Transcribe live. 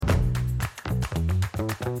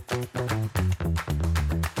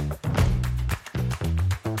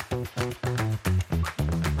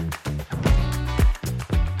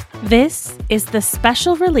This is the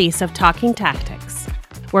special release of Talking Tactics,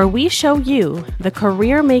 where we show you the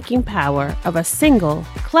career-making power of a single,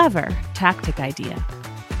 clever tactic idea.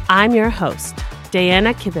 I'm your host,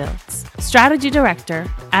 Diana Phillips, Strategy Director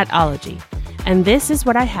at Ology, and this is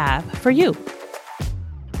what I have for you.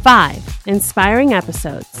 5 inspiring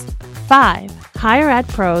episodes, 5 higher ed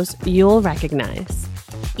pros you'll recognize,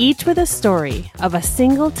 each with a story of a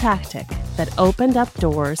single tactic that opened up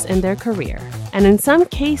doors in their career, and in some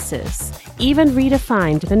cases, even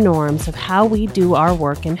redefined the norms of how we do our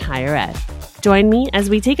work in higher ed. Join me as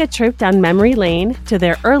we take a trip down memory lane to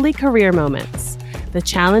their early career moments, the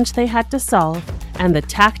challenge they had to solve, and the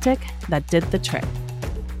tactic that did the trick.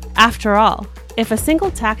 After all, if a single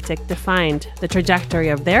tactic defined the trajectory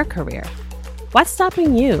of their career, what's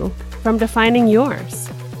stopping you from defining yours?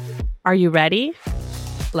 Are you ready?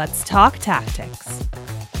 Let's talk tactics.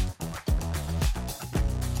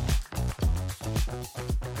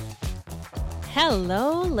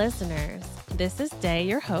 Hello, listeners. This is Day,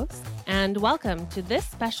 your host, and welcome to this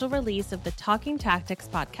special release of the Talking Tactics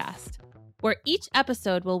podcast, where each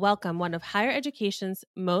episode will welcome one of higher education's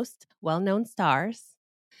most well-known stars.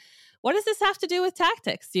 What does this have to do with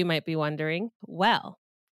tactics, you might be wondering? Well,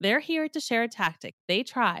 they're here to share a tactic they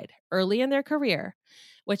tried early in their career,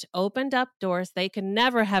 which opened up doors they could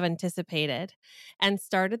never have anticipated and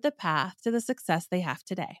started the path to the success they have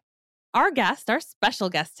today. Our special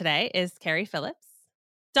guest today is Carrie Phillips,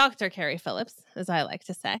 Dr. Carrie Phillips, as I like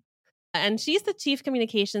to say, and she's the Chief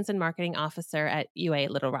Communications and Marketing Officer at UA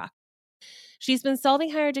Little Rock. She's been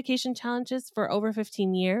solving higher education challenges for over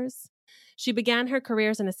 15 years. She began her career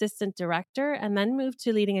as an assistant director and then moved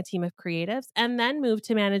to leading a team of creatives and then moved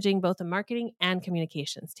to managing both a marketing and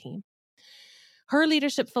communications team. Her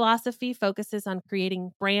leadership philosophy focuses on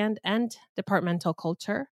creating brand and departmental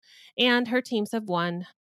culture, and her teams have won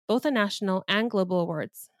both a national and global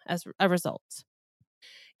awards as a result.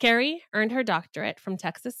 Carrie earned her doctorate from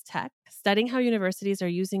Texas Tech, studying how universities are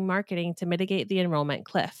using marketing to mitigate the enrollment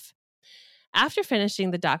cliff. After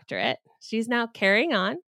finishing the doctorate, she's now carrying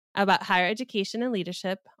on about higher education and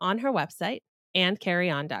leadership on her website and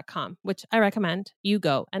carryon.com, which I recommend you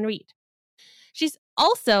go and read. She's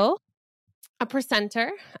also a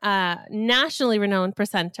presenter, nationally renowned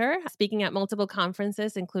presenter, speaking at multiple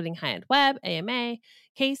conferences, including High End Web, AMA,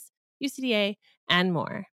 CASE, UCDA, and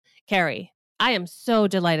more. Carrie, I am so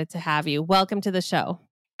delighted to have you. Welcome to the show.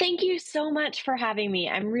 Thank you so much for having me.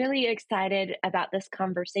 I'm really excited about this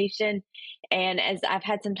conversation. And as I've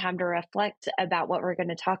had some time to reflect about what we're going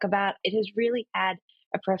to talk about, it has really had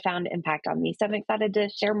a profound impact on me. So I'm excited to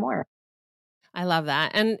share more. I love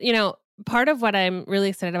that. And, part of what I'm really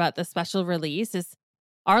excited about this special release is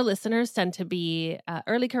our listeners tend to be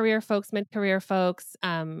early career folks, mid-career folks,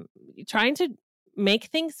 trying to make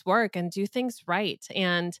things work and do things right.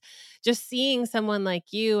 And just seeing someone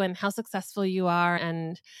like you and how successful you are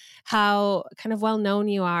and how kind of well-known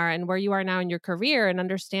you are and where you are now in your career and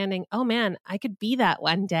understanding, oh man, I could be that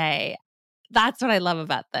one day. That's what I love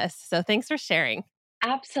about this. So thanks for sharing.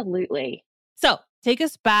 Absolutely. So take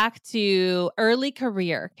us back to early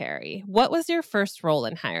career, Carrie. What was your first role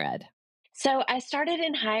in higher ed? So I started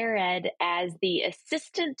in higher ed as the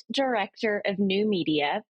assistant director of new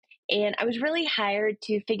media. And I was really hired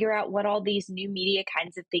to figure out what all these new media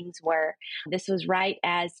kinds of things were. This was right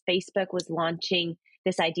as Facebook was launching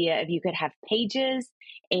this idea of you could have pages.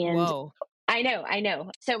 And Whoa. I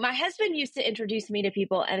know. So my husband used to introduce me to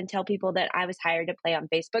people and tell people that I was hired to play on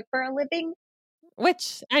Facebook for a living.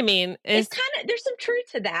 Which, I mean, is It's kind of, there's some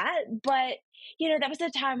truth to that, but that was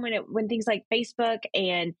a time when things like Facebook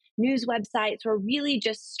and news websites were really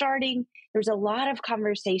just starting. There's a lot of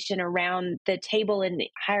conversation around the table in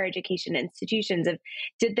higher education institutions of,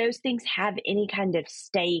 did those things have any kind of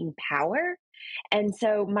staying power? And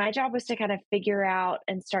so my job was to kind of figure out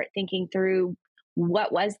and start thinking through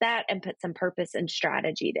what was that and put some purpose and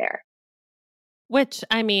strategy there. Which,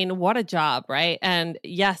 I mean, what a job, right? And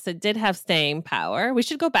yes, it did have staying power. We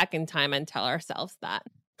should go back in time and tell ourselves that.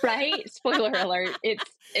 Right? Spoiler alert.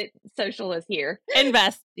 Social is here.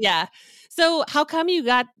 Invest. Yeah. So how come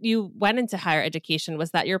you went into higher education?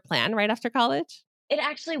 Was that your plan right after college? It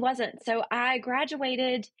actually wasn't. So I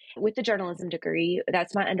graduated with a journalism degree.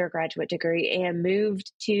 That's my undergraduate degree, and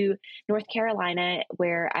moved to North Carolina,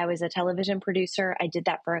 where I was a television producer. I did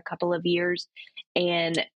that for a couple of years,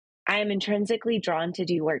 and I am intrinsically drawn to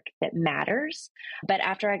do work that matters. But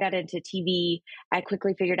after I got into TV, I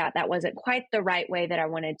quickly figured out that wasn't quite the right way that I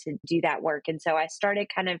wanted to do that work. And so I started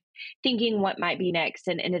kind of thinking what might be next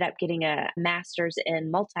and ended up getting a master's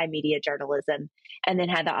in multimedia journalism, and then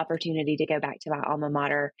had the opportunity to go back to my alma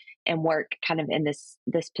mater and work kind of in this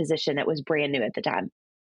position that was brand new at the time.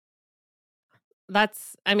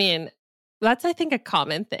 That's, I mean, that's, I think, a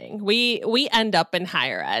common thing. We end up in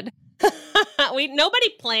higher ed. Nobody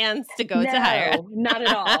plans to go to higher ed. No, not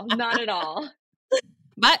at all. Not at all.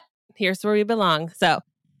 But here's where we belong. So,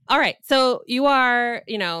 all right. So you are,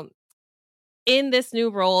 in this new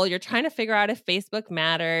role, you're trying to figure out if Facebook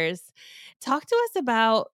matters. Talk to us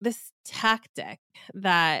about this tactic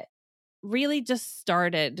that really just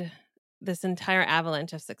started this entire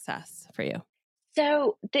avalanche of success for you.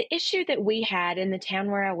 So the issue that we had in the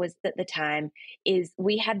town where I was at the time is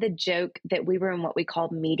we had the joke that we were in what we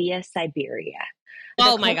called media Siberia.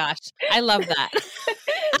 Oh my gosh. I love that.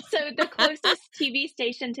 So the closest TV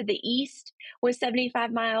station to the east was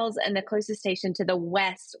 75 miles and the closest station to the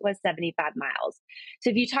west was 75 miles. So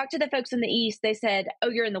if you talk to the folks in the east, they said, "Oh,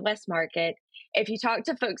 you're in the west market." If you talk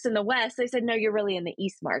to folks in the west, they said, "No, you're really in the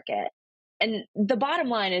east market." And the bottom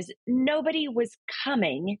line is nobody was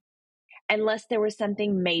coming unless there was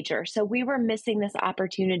something major. So we were missing this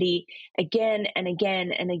opportunity again and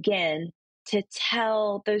again and again to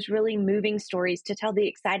tell those really moving stories, to tell the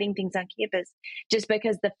exciting things on campus, just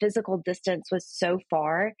because the physical distance was so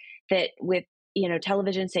far that with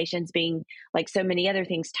television stations being like so many other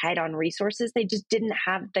things tied on resources, they just didn't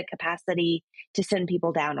have the capacity to send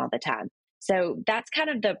people down all the time. So that's kind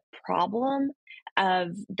of the problem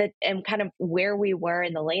of the and kind of where we were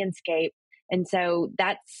in the landscape. And so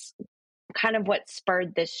that's kind of what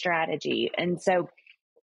spurred this strategy. And so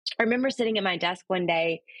I remember sitting at my desk one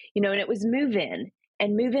day, and it was move in.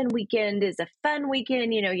 And move in weekend is a fun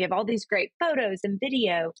weekend. You have all these great photos and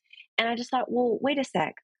video. And I just thought, well, wait a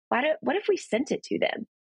sec. What if we sent it to them?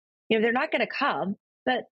 They're not going to come,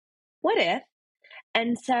 but what if?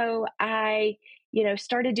 And so I,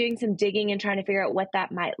 started doing some digging and trying to figure out what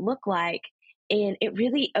that might look like. And it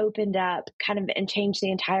really opened up kind of and changed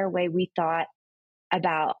the entire way we thought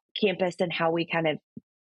about campus and how we kind of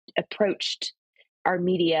approached our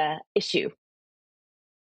media issue.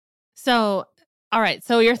 So, all right.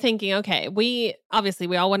 So you're thinking, okay, we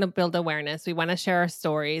all want to build awareness. We want to share our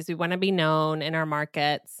stories. We want to be known in our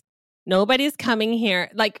markets. Nobody's coming here.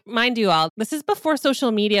 Like, mind you all, this is before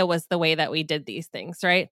social media was the way that we did these things,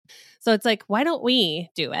 right? So it's like, why don't we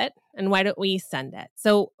do it? And why don't we send it?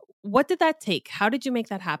 So what did that take? How did you make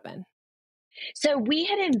that happen? So we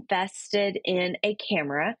had invested in a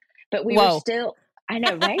camera, but we were Whoa. still, I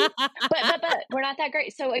know, right? But we're not that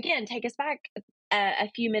great. So again, take us back a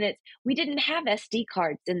few minutes. We didn't have SD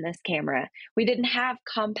cards in this camera. We didn't have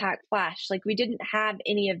compact flash. Like we didn't have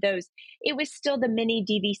any of those. It was still the mini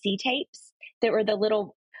DVC tapes that were the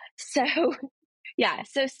little, so yeah.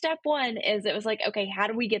 So step one is it was like, okay, how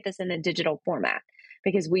do we get this in a digital format?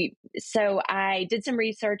 So I did some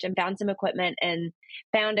research and found some equipment and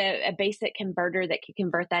found a basic converter that could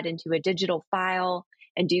convert that into a digital file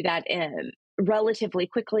and do that relatively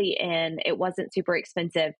quickly. And it wasn't super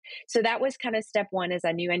expensive. So that was kind of step one, is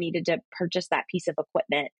I knew I needed to purchase that piece of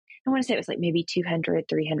equipment. I want to say it was like maybe $200,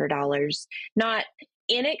 $300, not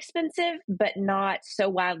inexpensive, but not so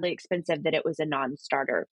wildly expensive that it was a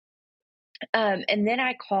non-starter. And then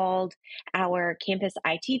I called our campus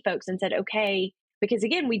IT folks and said, okay, because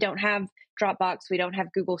again, we don't have Dropbox, we don't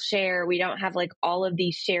have Google Share, we don't have like all of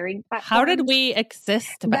these sharing platforms. How did we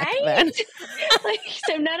exist back right? then?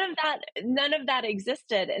 So none of that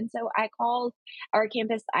existed. And so I called our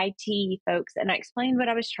campus IT folks and I explained what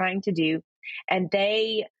I was trying to do. And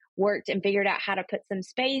they worked and figured out how to put some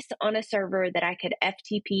space on a server that I could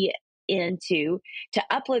FTP into to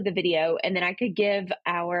upload the video. And then I could give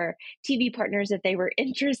our TV partners, if they were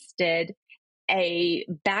interested, a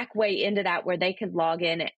back way into that where they could log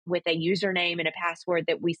in with a username and a password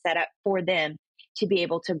that we set up for them to be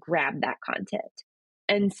able to grab that content.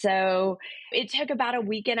 And so it took about a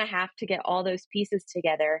week and a half to get all those pieces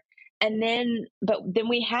together. But then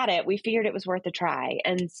we had it, we figured it was worth a try.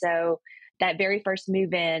 And so that very first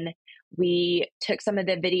move in, we took some of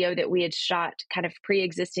the video that we had shot kind of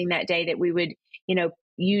pre-existing that day that we would,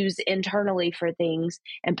 use internally for things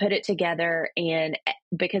and put it together. And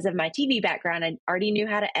because of my TV background, I already knew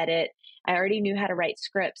how to edit. I already knew how to write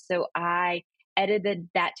scripts. So I edited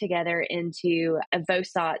that together into a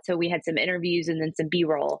VOSOT. So we had some interviews and then some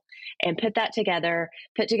B-roll and put together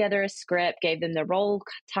a script, gave them the roll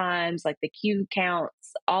times, like the cue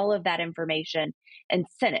counts, all of that information, and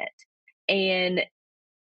sent it. And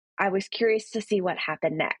I was curious to see what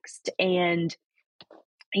happened next. And,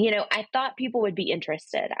 I thought people would be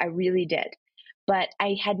interested. I really did. But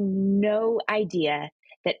I had no idea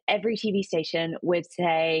that every TV station would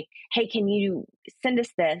say, hey, can you send us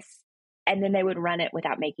this? And then they would run it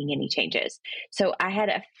without making any changes. So I had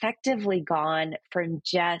effectively gone from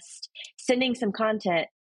just sending some content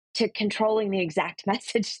to controlling the exact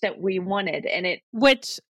message that we wanted. And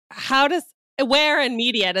where in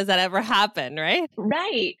media does that ever happen, right?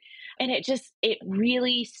 Right. And it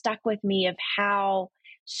really stuck with me of how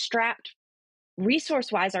strapped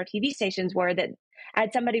resource wise our TV stations were, that I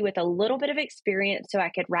had somebody with a little bit of experience so I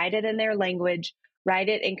could write it in their language, write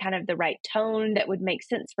it in kind of the right tone that would make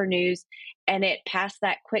sense for news. And it passed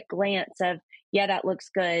that quick glance of, yeah, that looks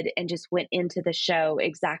good, and just went into the show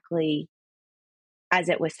exactly as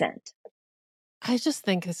it was sent. I just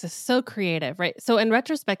think this is so creative, right? So in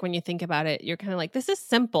retrospect, when you think about it, you're kind of like, this is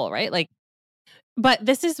simple, right? But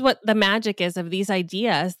this is what the magic is of these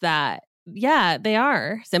ideas that, yeah, they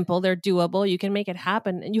are simple. They're doable. You can make it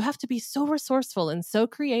happen. And you have to be so resourceful and so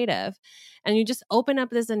creative. And you just open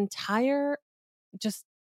up this entire just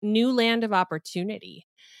new land of opportunity.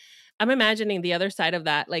 I'm imagining the other side of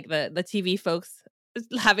that, like the TV folks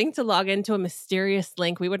having to log into a mysterious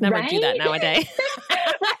link. We would never do that nowadays.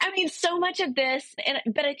 Right. I mean, so much of this,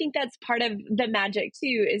 but I think that's part of the magic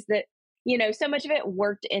too, is that, so much of it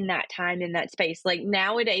worked in that time, in that space. Like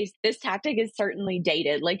nowadays, this tactic is certainly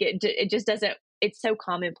dated. Like it just doesn't, it's so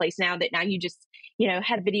commonplace now that now you just,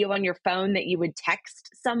 had video on your phone that you would text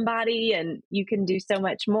somebody, and you can do so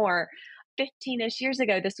much more. 15-ish years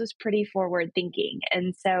ago, this was pretty forward thinking.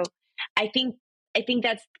 And so I think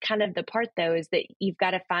that's kind of the part though, is that you've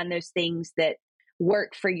got to find those things that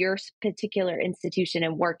work for your particular institution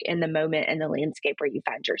and work in the moment and the landscape where you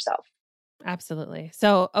find yourself. Absolutely.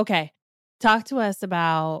 So, okay. Talk to us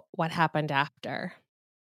about what happened after.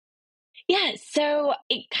 Yeah. So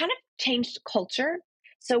it kind of changed culture.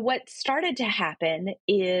 So what started to happen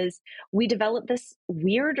is we developed this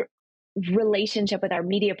weird relationship with our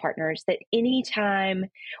media partners that anytime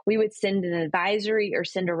we would send an advisory or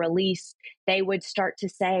send a release, they would start to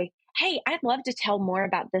say, hey, I'd love to tell more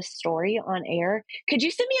about this story on air. Could you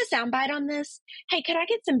send me a soundbite on this? Hey, could I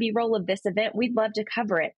get some B-roll of this event? We'd love to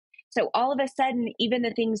cover it. So all of a sudden, even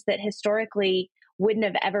the things that historically wouldn't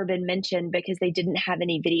have ever been mentioned because they didn't have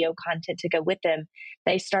any video content to go with them,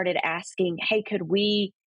 they started asking, hey, could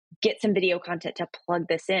we get some video content to plug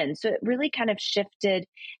this in? So it really kind of shifted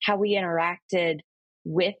how we interacted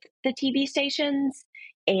with the TV stations,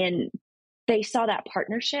 and they saw that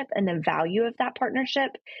partnership and the value of that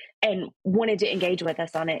partnership and wanted to engage with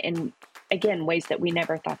us on it in, again, ways that we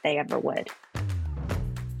never thought they ever would.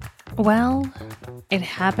 Well, it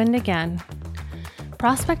happened again.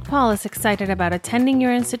 Prospect Paul is excited about attending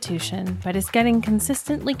your institution, but is getting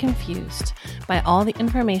consistently confused by all the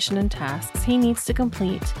information and tasks he needs to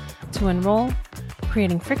complete to enroll,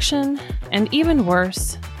 creating friction, and even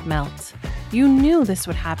worse, melt. You knew this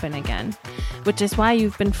would happen again, which is why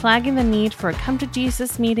you've been flagging the need for a come to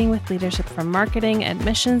Jesus meeting with leadership from marketing,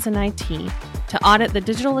 admissions, and IT to audit the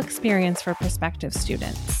digital experience for prospective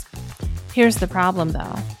students. Here's the problem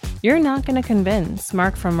though. You're not going to convince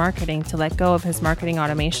Mark from marketing to let go of his marketing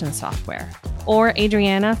automation software, or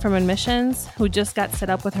Adriana from admissions, who just got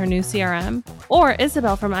set up with her new CRM, or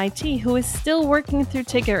Isabel from IT, who is still working through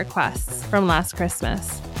ticket requests from last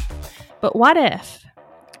Christmas. But what if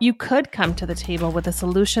you could come to the table with a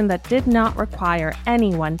solution that did not require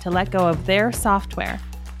anyone to let go of their software,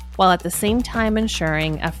 while at the same time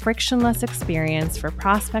ensuring a frictionless experience for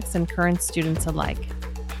prospects and current students alike?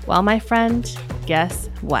 Well, my friend, guess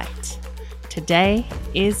what? Today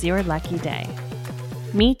is your lucky day.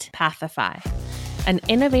 Meet Pathify, an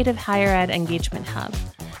innovative higher ed engagement hub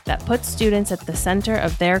that puts students at the center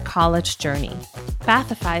of their college journey.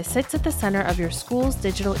 Pathify sits at the center of your school's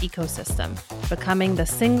digital ecosystem, becoming the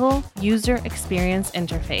single user experience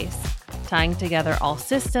interface, tying together all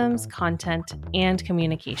systems, content, and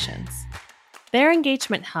communications. Their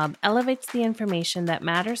engagement hub elevates the information that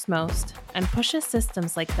matters most and pushes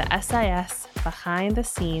systems like the SIS behind the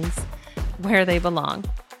scenes where they belong,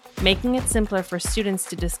 making it simpler for students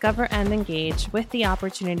to discover and engage with the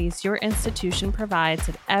opportunities your institution provides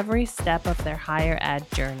at every step of their higher ed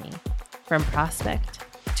journey, from prospect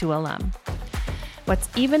to alum. What's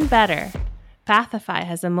even better, Pathify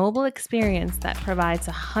has a mobile experience that provides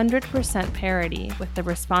 100% parity with the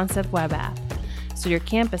responsive web app, so your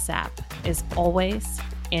campus app is always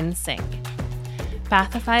in sync.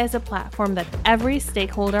 Pathify is a platform that every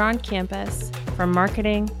stakeholder on campus, from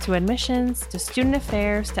marketing to admissions to student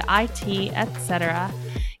affairs to IT, etc.,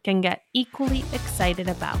 can get equally excited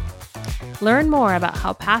about. Learn more about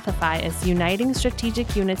how Pathify is uniting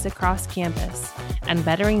strategic units across campus and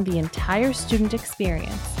bettering the entire student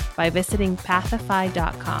experience by visiting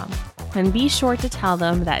pathify.com. And be sure to tell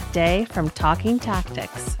them that Day from Talking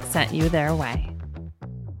Tactics sent you their way.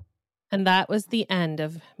 And that was the end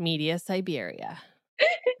of Media Siberia.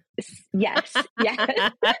 Yes. Yeah.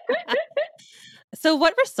 So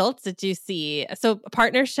what results did you see? So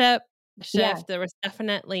partnership shift, Yeah. there was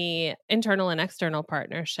definitely internal and external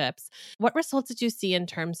partnerships. What results did you see in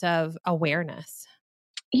terms of awareness?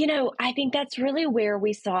 I think that's really where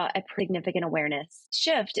we saw a significant awareness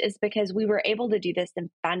shift is because we were able to do this and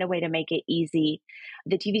find a way to make it easy.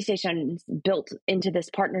 The TV stations built into this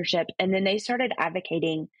partnership and then they started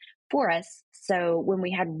advocating for us. So when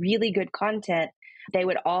we had really good content, they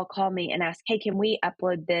would all call me and ask, hey, can we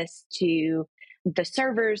upload this to the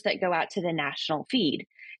servers that go out to the national feed?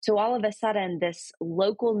 So all of a sudden, this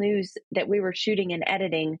local news that we were shooting and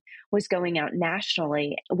editing was going out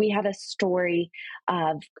nationally. We had a story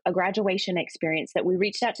of a graduation experience that we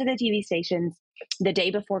reached out to the TV stations the day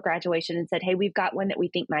before graduation and said, hey, we've got one that we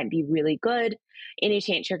think might be really good. Any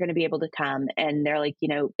chance you're going to be able to come? And they're like,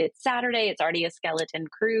 it's Saturday. It's already a skeleton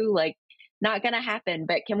crew. Like, not going to happen.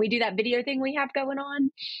 But can we do that video thing we have going on?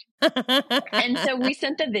 And so we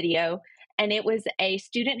sent the video, and it was a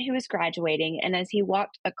student who was graduating. And as he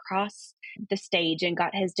walked across the stage and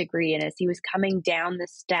got his degree, and as he was coming down the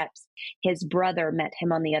steps, his brother met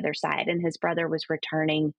him on the other side. And his brother was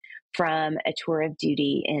returning from a tour of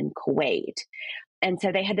duty in Kuwait. And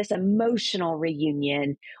so they had this emotional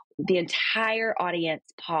reunion. The entire audience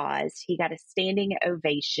paused. He got a standing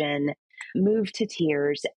ovation, moved to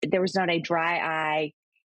tears. There was not a dry eye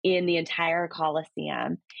in the entire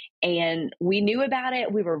Coliseum. And we knew about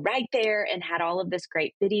it. We were right there and had all of this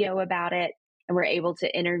great video about it. And we're able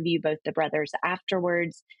to interview both the brothers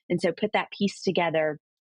afterwards. And so put that piece together.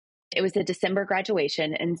 It was a December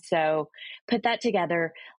graduation. And so put that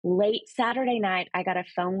together. Late Saturday night, I got a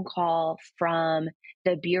phone call from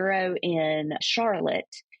the bureau in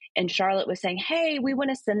Charlotte. And Charlotte was saying, hey, we want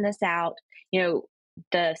to send this out.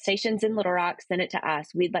 The stations in Little Rock sent it to us.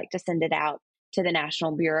 We'd like to send it out to the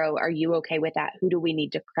National Bureau. Are you okay with that? Who do we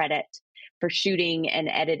need to credit for shooting and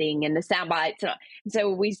editing and the sound bites? So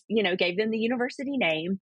we, gave them the university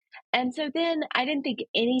name. And so then I didn't think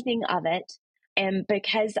anything of it. And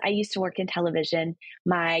because I used to work in television,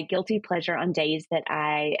 my guilty pleasure on days that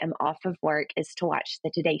I am off of work is to watch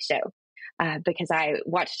the Today Show because I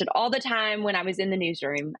watched it all the time when I was in the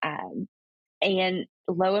newsroom. And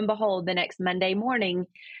lo and behold, the next Monday morning,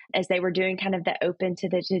 as they were doing kind of the open to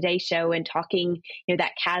the Today Show and talking,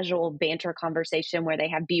 that casual banter conversation where they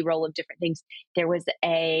have B-roll of different things, there was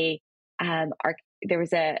a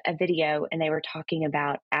video, and they were talking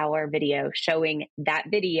about our video, showing that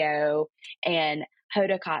video, and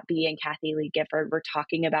Hoda Kotb and Kathy Lee Gifford were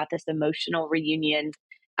talking about this emotional reunion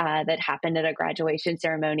that happened at a graduation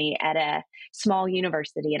ceremony at a small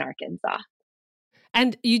university in Arkansas.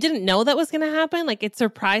 And you didn't know that was going to happen? Like, it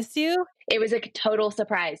surprised you? It was a total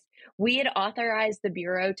surprise. We had authorized the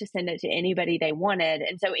bureau to send it to anybody they wanted,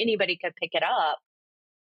 and so anybody could pick it up.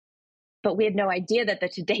 But we had no idea that the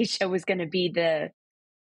Today Show was going to be the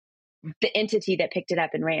entity that picked it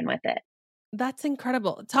up and ran with it. That's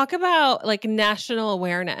incredible. Talk about like national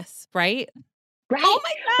awareness, right? Right. Oh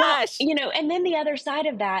my gosh. Well, and then the other side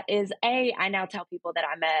of that is I now tell people that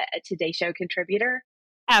I'm a Today Show contributor.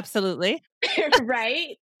 Absolutely.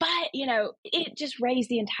 Right. But, it just raised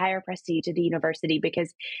the entire prestige of the university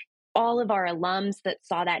because all of our alums that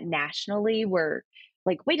saw that nationally were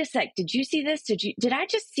like, wait a sec, did you see this? Did I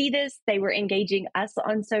just see this? They were engaging us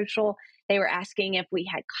on social. They were asking if we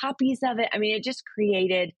had copies of it. I mean, it just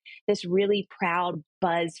created this really proud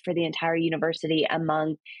buzz for the entire university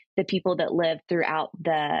among the people that live throughout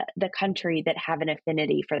the country that have an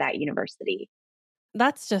affinity for that university.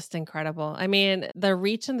 That's just incredible. I mean, the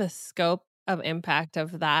reach and the scope of impact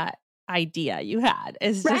of that idea you had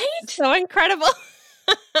is just so incredible.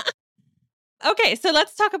 Okay, so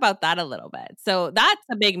let's talk about that a little bit. So that's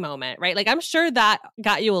a big moment, right? Like, I'm sure that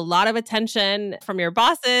got you a lot of attention from your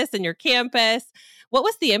bosses and your campus. What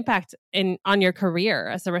was the impact on your career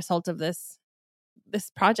as a result of this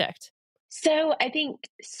project? So I think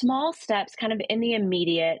small steps kind of in the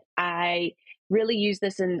immediate, I really use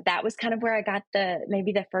this, and that was kind of where I got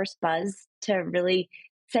maybe the first buzz to really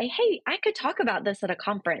say, hey, I could talk about this at a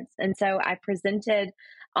conference. And so I presented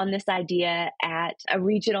on this idea at a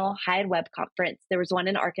regional high ed web conference. There was one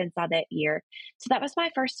in Arkansas that year. So that was my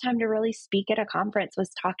first time to really speak at a conference,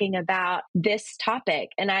 was talking about this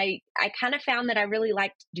topic. And I kind of found that I really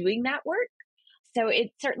liked doing that work. So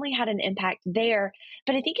it certainly had an impact there.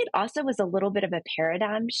 But I think it also was a little bit of a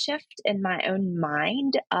paradigm shift in my own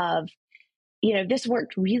mind of, this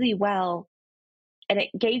worked really well. And it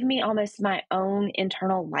gave me almost my own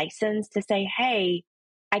internal license to say, hey,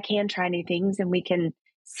 I can try new things and we can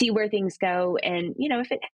see where things go. And,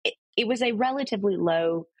 if it was a relatively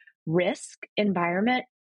low risk environment,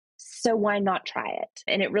 so why not try it?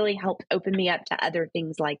 And it really helped open me up to other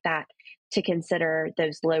things like that to consider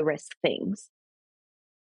those low risk things.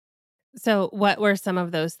 So, what were some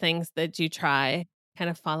of those things that you try kind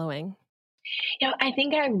of following? I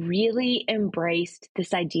think I really embraced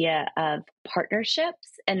this idea of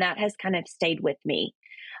partnerships, and that has kind of stayed with me.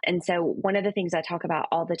 And so, one of the things I talk about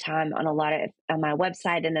all the time on a lot of on my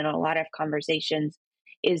website and in a lot of conversations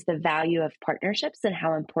is the value of partnerships and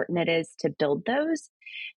how important it is to build those.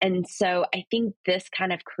 And so, I think this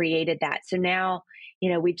kind of created that. So now,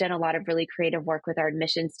 we've done a lot of really creative work with our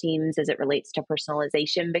admissions teams as it relates to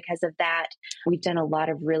personalization because of that. We've done a lot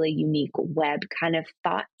of really unique web kind of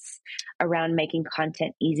thoughts around making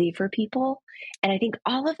content easy for people. And I think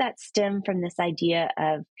all of that stemmed from this idea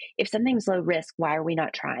of if something's low risk, why are we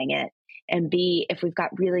not trying it? And B, if we've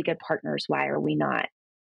got really good partners, why are we not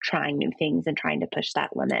trying new things and trying to push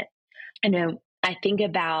that limit? I know I think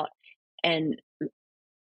about, and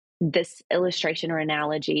this illustration or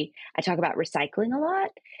analogy, I talk about recycling a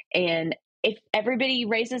lot. And if everybody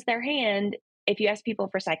raises their hand, if you ask people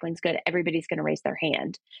if recycling's good, everybody's going to raise their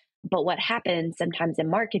hand. But what happens sometimes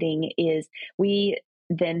in marketing is we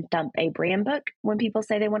then thump a brand book when people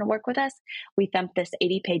say they want to work with us. We thump this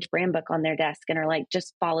 80-page brand book on their desk and are like,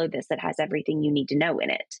 just follow this. It has everything you need to know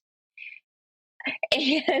in it.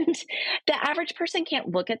 And the average person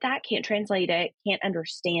can't look at that, can't translate it, can't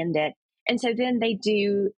understand it. And so then they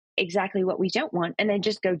do exactly what we don't want and they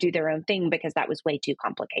just go do their own thing because that was way too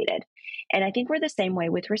complicated. And I think we're the same way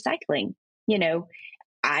with recycling. You know,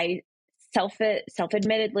 I self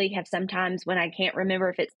admittedly have sometimes when I can't remember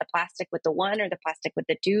if it's the plastic with the one or the plastic with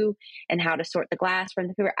the two and how to sort the glass from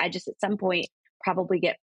the paper, I just at some point probably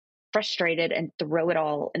get frustrated and throw it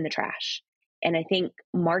all in the trash. And I think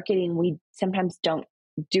marketing, we sometimes don't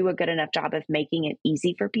do a good enough job of making it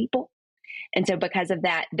easy for people. And so because of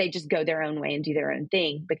that, they just go their own way and do their own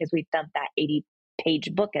thing because we dumped that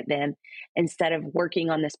 80-page book at them instead of working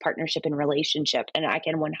on this partnership and relationship. And I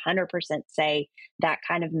can 100% say that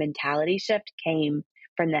kind of mentality shift came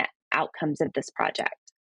from the outcomes of this project.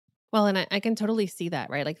 Well, and I can totally see that,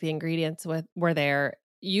 right? Like the ingredients were there.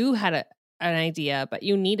 You had an idea, but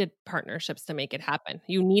you needed partnerships to make it happen.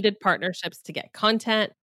 You needed partnerships to get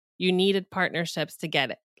content. You needed partnerships to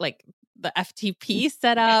get it, like the FTP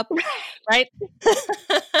set up, right?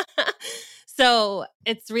 So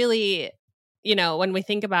it's really, when we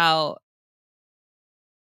think about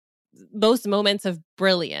those moments of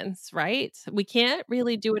brilliance, right? We can't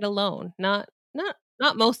really do it alone. Not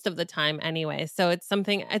most of the time anyway. So it's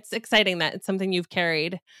exciting that it's something you've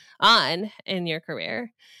carried on in your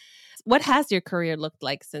career. What has your career looked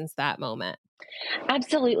like since that moment?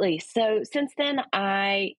 Absolutely. So since then,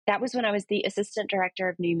 that was when I was the assistant director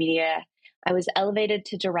of new media. I was elevated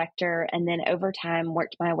to director and then over time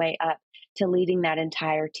worked my way up to leading that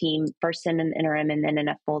entire team, first in an interim and then in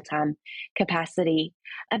a full time capacity.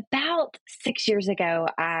 About 6 years ago,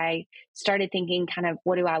 I started thinking kind of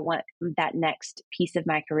what do I want that next piece of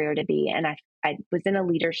my career to be? And I was in a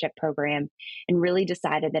leadership program and really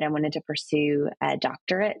decided that I wanted to pursue a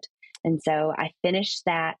doctorate. And so I finished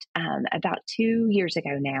that about 2 years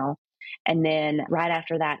ago now. And then right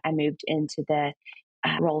after that, I moved into the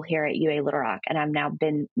role here at UA Little Rock.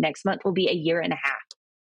 And next month will be a year and a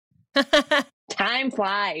half. Time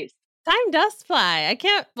flies. Time does fly. I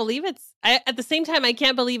can't believe at the same time, I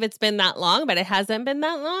can't believe it's been that long, but it hasn't been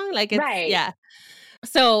that long. Like Right. yeah.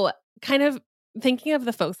 So kind of thinking of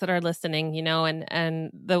the folks that are listening, and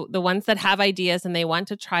the ones that have ideas and they want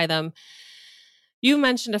to try them. You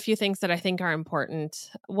mentioned a few things that I think are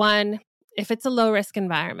important. One, if it's a low risk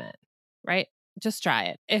environment, right? Just try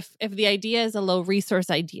it. If the idea is a low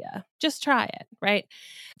resource idea, just try it, right?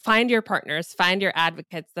 Find your partners, find your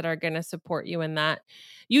advocates that are going to support you in that.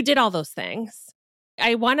 You did all those things.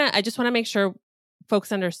 I just want to make sure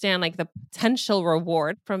folks understand like the potential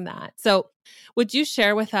reward from that. So, would you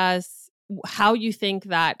share with us how you think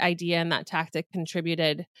that idea and that tactic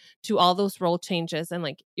contributed to all those role changes and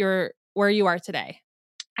like where you are today?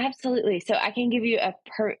 Absolutely. So I can give you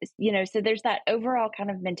so there's that overall kind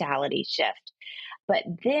of mentality shift. But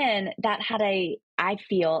then that had I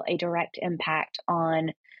feel, a direct impact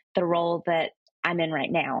on the role that I'm in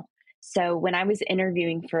right now. So when I was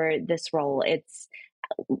interviewing for this role,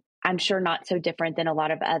 I'm sure not so different than a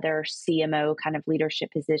lot of other CMO kind of leadership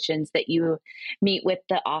positions that you meet with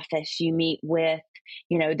the office, you meet with,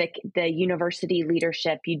 the university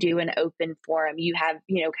leadership, you do an open forum, you have,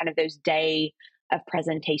 kind of those day of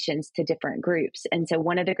presentations to different groups. And so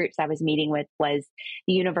one of the groups I was meeting with was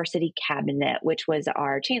the university cabinet, which was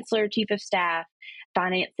our chancellor, chief of staff,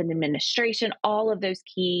 finance and administration, all of those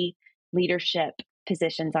key leadership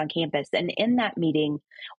positions on campus. And in that meeting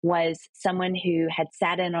was someone who had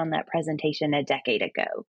sat in on that presentation a decade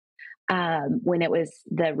ago, when it was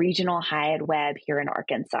the regional Hyatt Web here in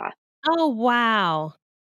Arkansas. Oh, wow.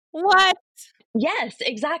 What? Yes,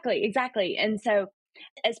 exactly, exactly. And so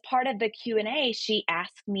as part of the Q&A, she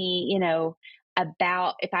asked me,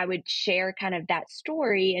 about if I would share kind of that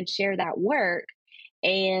story and share that work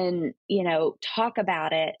and, talk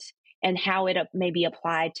about it and how it maybe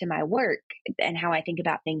applied to my work and how I think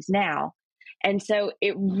about things now. And so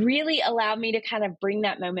it really allowed me to kind of bring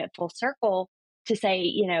that moment full circle to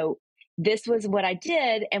say, this was what I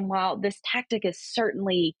did. And while this tactic is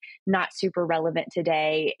certainly not super relevant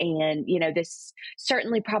today, and, this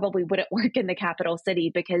certainly probably wouldn't work in the capital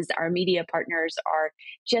city because our media partners are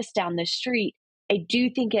just down the street, I do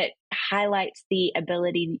think it highlights the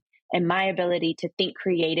ability and my ability to think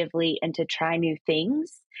creatively and to try new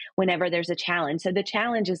things whenever there's a challenge. So the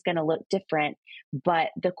challenge is going to look different, but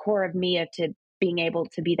the core of me of to being able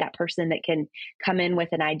to be that person that can come in with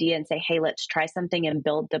an idea and say, hey, let's try something and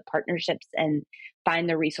build the partnerships and find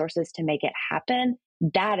the resources to make it happen,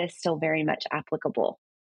 that is still very much applicable.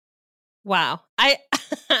 Wow. I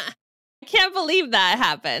can't believe that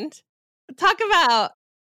happened. Talk about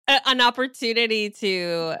an opportunity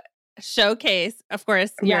to showcase, of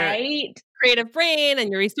course, your Right? creative brain and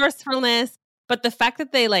your resourcefulness, but the fact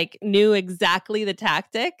that they knew exactly the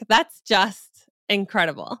tactic, that's just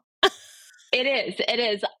incredible. It is. It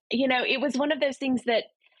is. It was one of those things that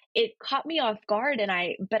it caught me off guard, and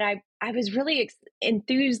I was really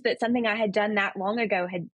enthused that something I had done that long ago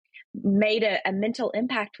had made a mental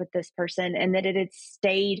impact with this person, and that it had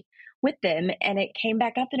stayed with them, and it came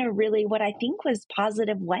back up in a really what I think was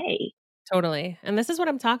positive way. Totally. And this is what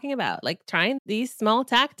I'm talking about. Trying these small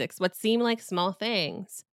tactics, what seem like small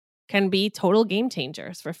things, can be total game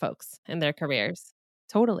changers for folks in their careers.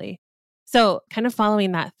 Totally. So, kind of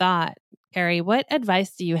following that thought, Carrie, what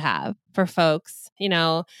advice do you have for folks?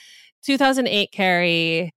 2008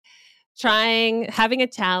 Carrie, having a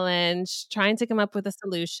challenge, trying to come up with a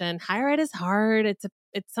solution. Higher ed is hard. It's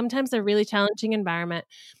sometimes a really challenging environment.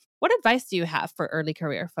 What advice do you have for early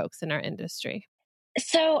career folks in our industry?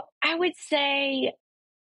 So I would say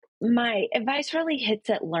my advice really hits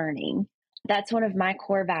at learning. That's one of my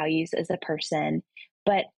core values as a person,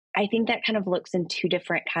 but I think that kind of looks in two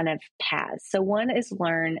different kind of paths. So one is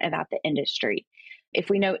learn about the industry. If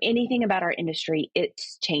we know anything about our industry,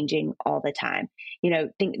 it's changing all the time.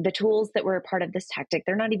 Think the tools that were a part of this tactic,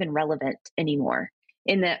 they're not even relevant anymore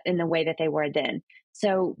in the way that they were then.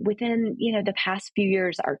 So within, the past few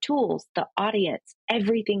years, our tools, the audience,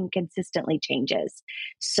 everything consistently changes.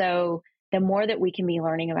 So the more that we can be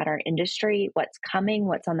learning about our industry, what's coming,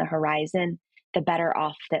 what's on the horizon, the better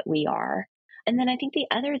off that we are. And then I think the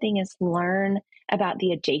other thing is learn about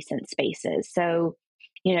the adjacent spaces. So,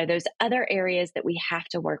 those other areas that we have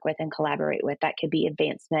to work with and collaborate with, that could be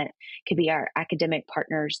advancement, could be our academic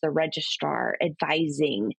partners, the registrar,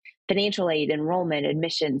 advising, financial aid, enrollment,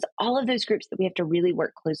 admissions, all of those groups that we have to really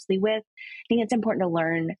work closely with. I think it's important to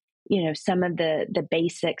learn, some of the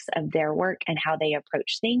basics of their work and how they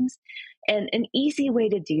approach things. And an easy way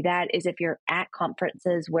to do that is if you're at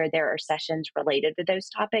conferences where there are sessions related to those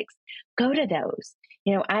topics, go to those.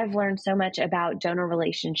 I've learned so much about donor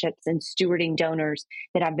relationships and stewarding donors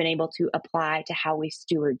that I've been able to apply to how we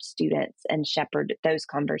steward students and shepherd those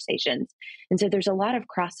conversations. And so there's a lot of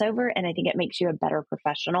crossover, and I think it makes you a better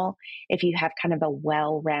professional if you have kind of a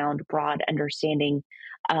well-round, broad understanding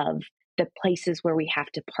of the places where we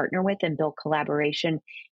have to partner with and build collaboration,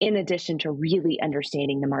 in addition to really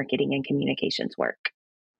understanding the marketing and communications work.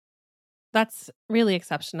 That's really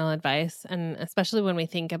exceptional advice. And especially when we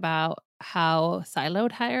think about how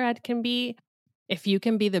siloed higher ed can be, if you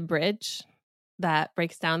can be the bridge that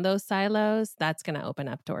breaks down those silos, that's going to open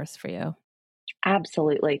up doors for you.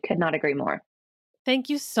 Absolutely. Could not agree more. Thank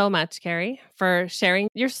you so much, Carrie, for sharing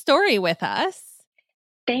your story with us.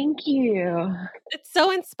 Thank you. It's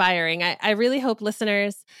so inspiring. I really hope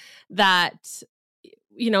listeners that,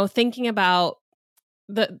 thinking about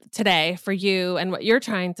today for you and what you're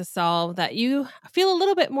trying to solve, that you feel a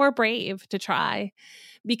little bit more brave to try,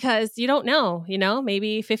 because you don't know,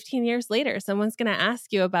 maybe 15 years later, someone's going to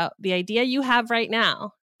ask you about the idea you have right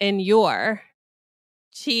now in your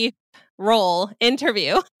chief role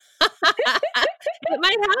interview. It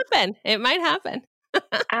might happen. It might happen.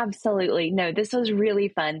 Absolutely. No, this was really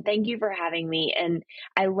fun. Thank you for having me. And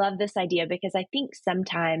I love this idea because I think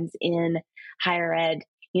sometimes in higher ed,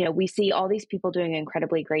 we see all these people doing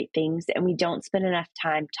incredibly great things, and we don't spend enough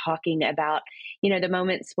time talking about, the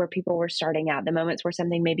moments where people were starting out, the moments where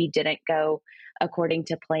something maybe didn't go according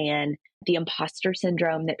to plan, the imposter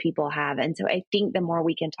syndrome that people have. And so I think the more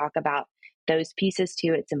we can talk about those pieces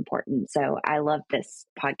too, it's important. So I love this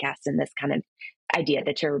podcast and this kind of idea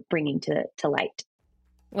that you're bringing to light.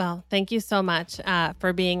 Well, thank you so much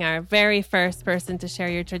for being our very first person to share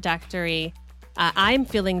your trajectory. I'm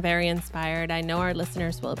feeling very inspired. I know our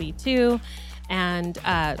listeners will be too. And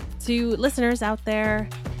to listeners out there,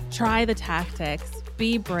 try the tactics.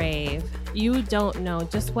 Be brave. You don't know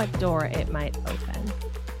just what door it might open.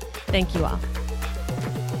 Thank you all.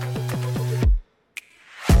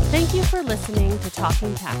 Thank you for listening to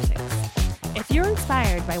Talking Tactics. If you're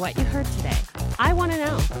inspired by what you heard today, I want to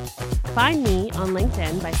know. Find me on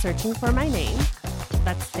LinkedIn by searching for my name.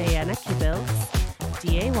 That's Diana Phillips,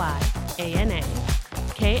 DayanaKibilds.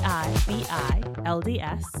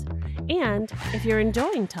 And if you're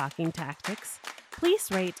enjoying Talking Tactics,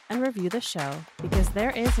 please rate and review the show, because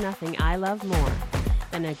there is nothing I love more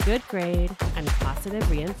than a good grade and positive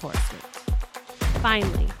reinforcement.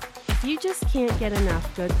 Finally, if you just can't get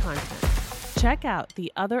enough good content, check out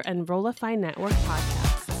the other Enrollify Network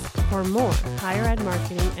podcasts for more higher ed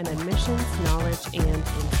marketing and admissions knowledge and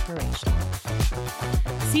inspiration.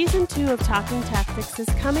 Season 2 of Talking Tactics is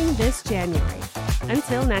coming this January.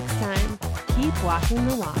 Until next time, keep walking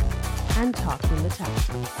the walk and talking the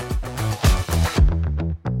tactics.